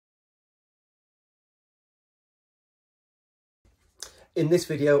In this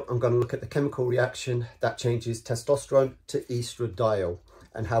video, I'm going to look at the chemical reaction that changes testosterone to estradiol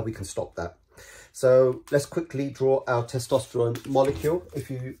and how we can stop that. So let's quickly draw our testosterone molecule.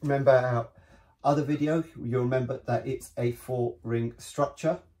 If you remember our other video, you'll remember that it's a 4-ring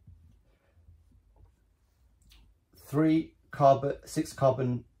structure. 6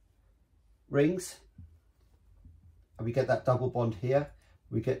 carbon rings. And we get that double bond here.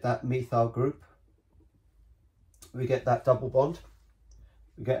 We get that methyl group. We get that double bond.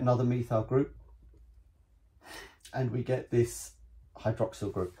 We get another methyl group, and we get this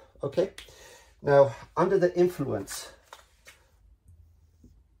hydroxyl group. Okay, now under the influence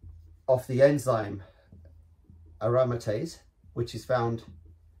of the enzyme aromatase, which is found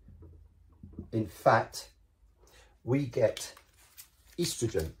in fat, we get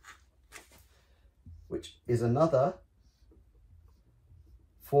estrogen, which is another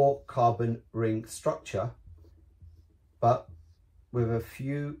 4-carbon ring structure, but with a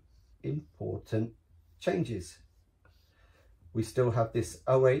few important changes. We still have this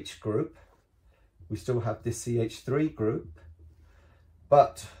OH group, we still have this CH3 group,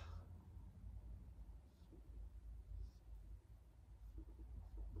 but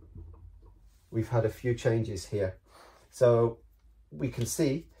we've had a few changes here. So we can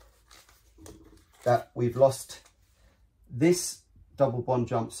see that we've lost this double bond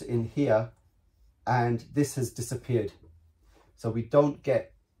jumps in here, and this has disappeared. So we don't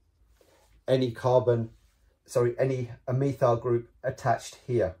get any a methyl group attached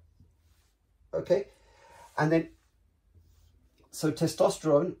here. Okay, and then so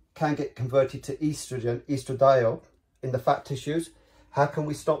testosterone can get converted to estrogen, estradiol, in the fat tissues. How can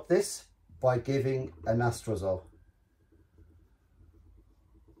we stop this? By giving anastrozole,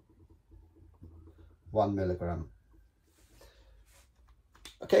 1 milligram.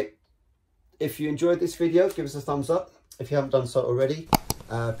 Okay, if you enjoyed this video, give us a thumbs up. If you haven't done so already,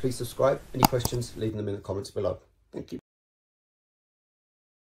 please subscribe. Any questions, leave them in the comments below. Thank you.